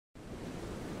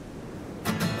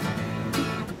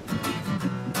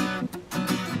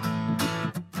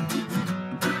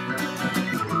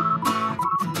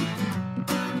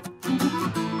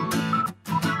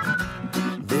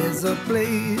There's a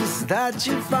place that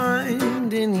you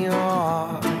find in your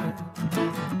heart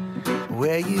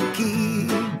where you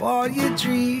keep all your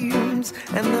dreams,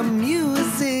 and the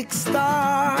music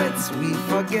starts. We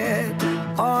forget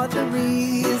all the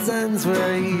reasons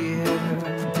we're here.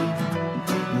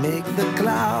 Make the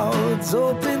clouds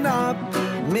open up,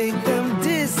 make them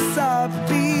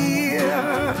disappear.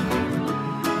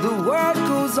 The world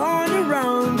goes on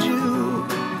around you,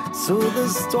 so the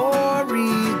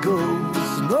story goes.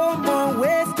 No more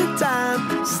wasted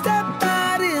time, step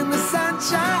out in the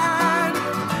sunshine.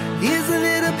 Here's a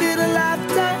little bit of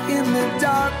laughter in the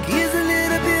dark. Here's a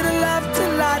little bit of love to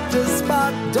light the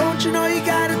spark. Don't you know you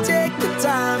gotta take the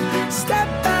time, step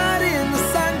out in the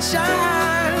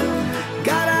sunshine.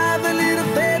 Gotta have a little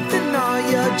faith in all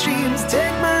your dreams.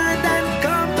 Take my hand and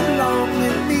come along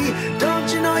with me.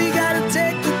 Don't you know you gotta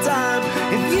take the time?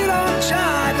 If you don't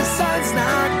try, the sun's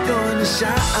not gonna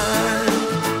shine.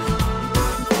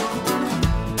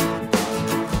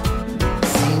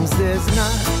 Seems there's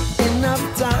not enough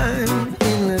time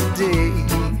in the day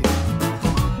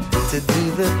to do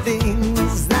the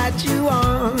things that you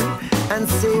want and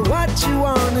say what you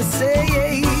wanna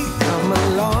say. Come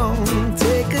along,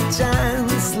 take a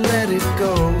chance, let it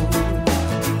go.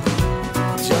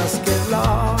 Just get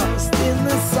lost in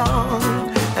the song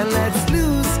and let's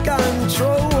lose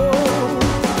control.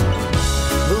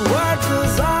 The world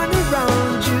goes on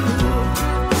around you,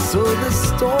 so the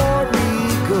story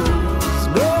goes.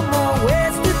 No more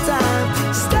wasted time,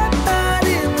 step out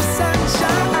in the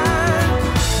sunshine.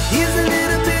 Here's a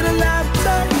little bit of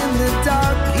laughter in the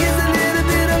dark. Here's a little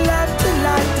bit of love to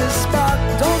light the spark.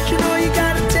 Don't you know you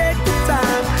gotta take the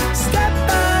time, step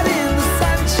out in the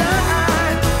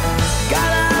sunshine.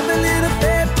 Gotta have a little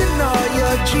faith in all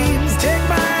your dreams. Take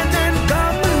my hand and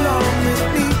come along with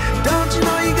me. Don't you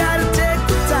know you gotta take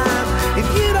the time? If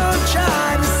you don't try,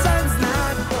 the sun's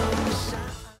not gonna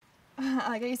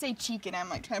shine. Like I say cheek and I'm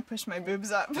like trying to push my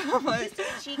boobs up. I'm like,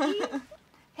 Cheeky?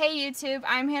 hey YouTube,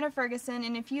 I'm Hannah Ferguson,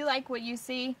 and if you like what you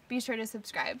see, be sure to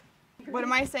subscribe. What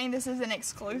am I saying? This is an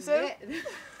exclusive?